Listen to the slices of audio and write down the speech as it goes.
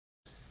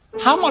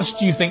How much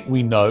do you think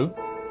we know,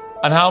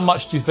 and how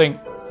much do you think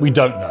we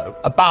don't know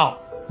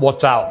about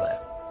what's out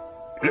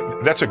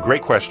there? That's a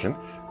great question,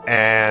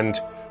 and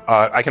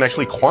I can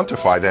actually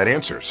quantify that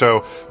answer.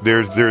 So there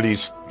are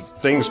these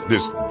things,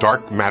 there's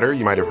dark matter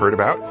you might have heard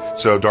about.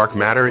 So dark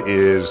matter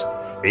is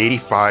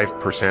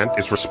 85%,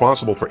 it's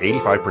responsible for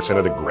 85%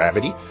 of the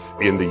gravity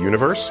in the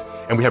universe,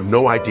 and we have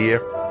no idea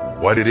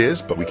what it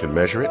is, but we can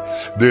measure it.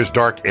 There's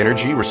dark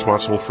energy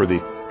responsible for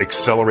the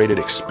accelerated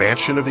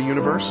expansion of the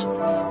universe.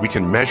 We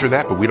can measure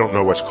that, but we don't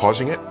know what's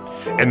causing it.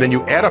 And then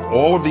you add up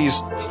all of these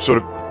sort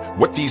of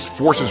what these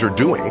forces are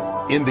doing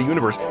in the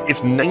universe,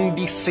 it's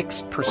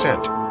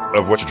 96%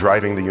 of what's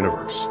driving the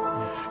universe.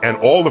 And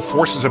all the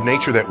forces of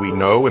nature that we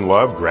know and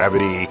love,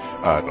 gravity,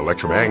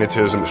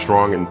 electromagnetism, the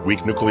strong and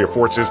weak nuclear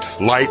forces,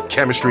 life,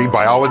 chemistry,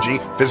 biology,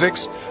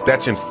 physics,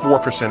 that's in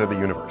 4% of the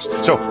universe.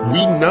 So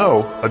we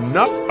know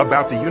enough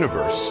about the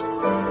universe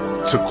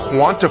to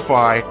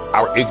quantify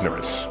our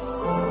ignorance.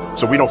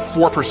 So we know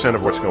 4%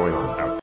 of what's going on out there.